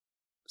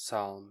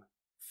Psalm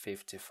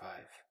 55.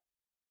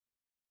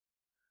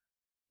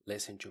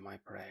 Listen to my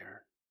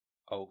prayer,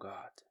 O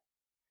God.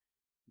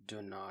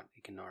 Do not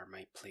ignore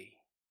my plea.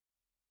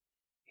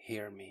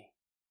 Hear me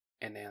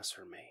and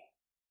answer me.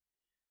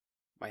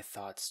 My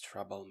thoughts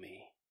trouble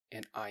me,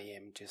 and I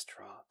am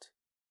distraught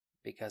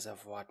because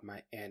of what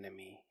my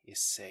enemy is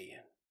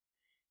saying,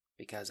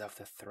 because of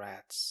the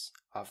threats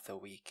of the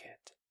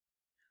wicked,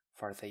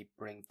 for they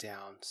bring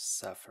down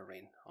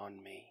suffering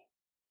on me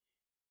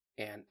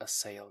and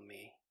assail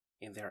me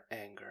in their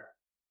anger.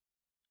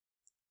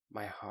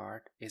 My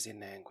heart is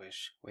in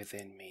anguish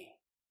within me.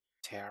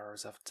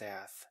 Terrors of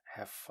death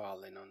have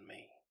fallen on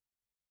me.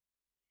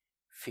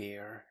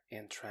 Fear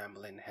and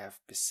trembling have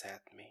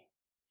beset me.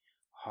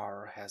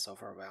 Horror has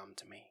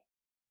overwhelmed me.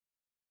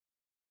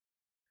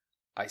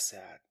 I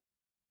said,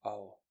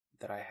 "Oh,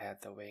 that I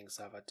had the wings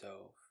of a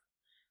dove.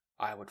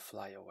 I would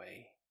fly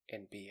away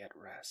and be at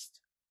rest.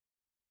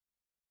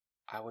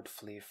 I would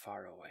flee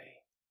far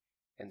away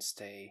and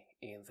stay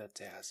in the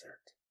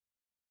desert.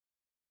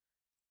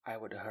 I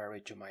would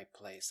hurry to my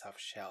place of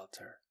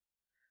shelter,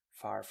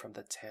 far from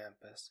the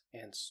tempest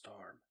and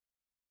storm.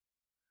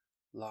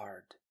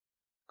 Lord,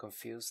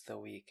 confuse the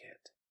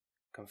wicked,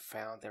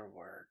 confound their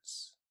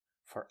words,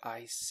 for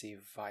I see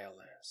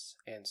violence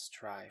and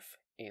strife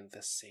in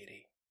the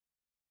city.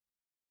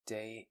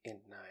 Day and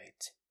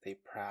night they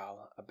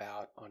prowl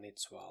about on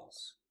its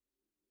walls.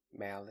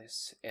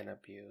 Malice and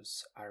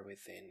abuse are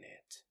within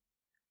it.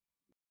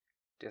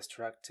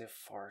 Destructive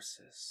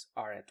forces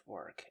are at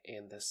work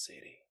in the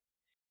city.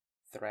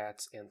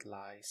 Threats and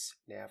lies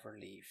never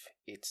leave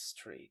its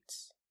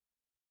streets.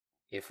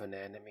 If an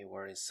enemy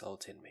were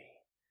insulting me,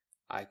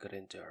 I could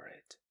endure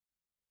it.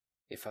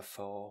 If a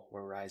foe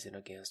were rising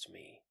against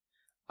me,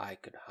 I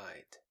could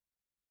hide.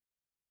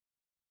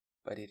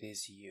 But it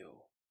is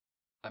you,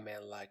 a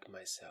man like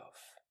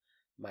myself,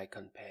 my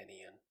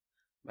companion,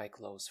 my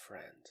close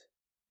friend,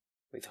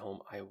 with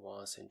whom I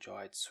once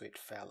enjoyed sweet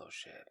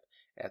fellowship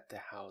at the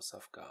house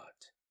of God,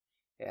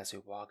 as we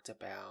walked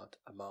about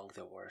among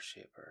the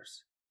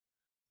worshippers.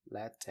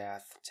 Let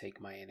death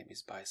take my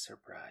enemies by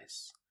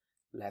surprise.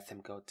 Let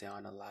them go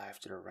down alive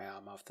to the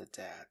realm of the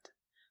dead,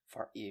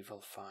 for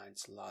evil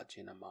finds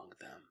lodging among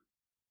them.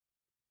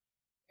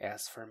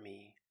 As for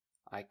me,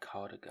 I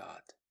call to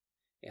God,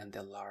 and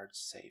the Lord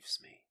saves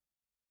me.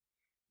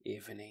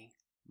 Evening,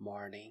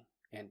 morning,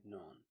 and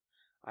noon,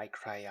 I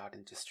cry out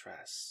in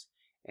distress,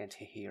 and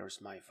He hears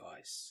my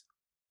voice.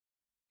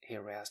 He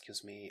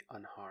rescues me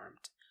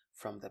unharmed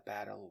from the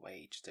battle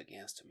waged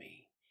against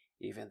me,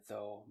 even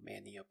though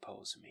many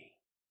oppose me.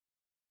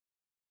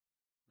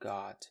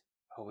 God,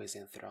 who is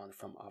enthroned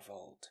from of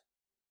old,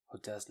 who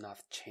does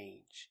not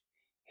change,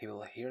 He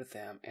will hear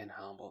them and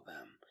humble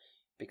them,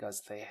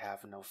 because they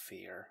have no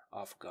fear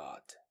of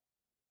God.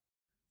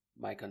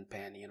 My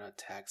companion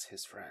attacks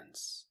his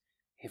friends.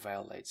 He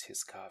violates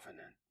his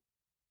covenant.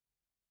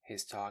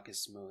 His talk is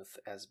smooth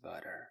as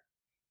butter,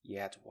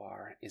 yet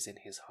war is in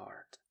his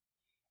heart.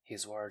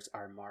 His words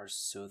are more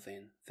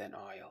soothing than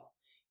oil,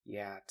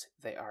 yet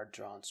they are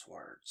drawn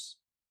swords.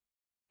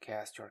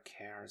 Cast your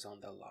cares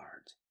on the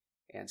Lord,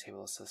 and He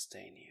will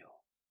sustain you.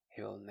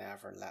 He will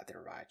never let the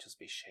righteous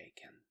be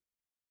shaken.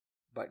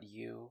 But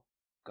you,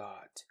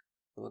 God,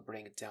 will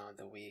bring down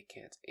the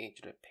wicked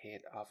into the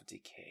pit of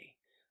decay.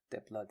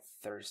 The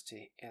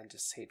bloodthirsty and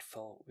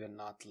deceitful will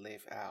not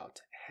live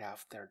out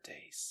half their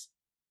days.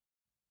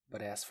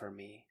 But as for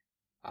me,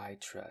 I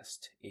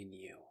trust in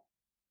you.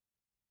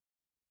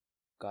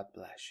 God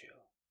bless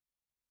you.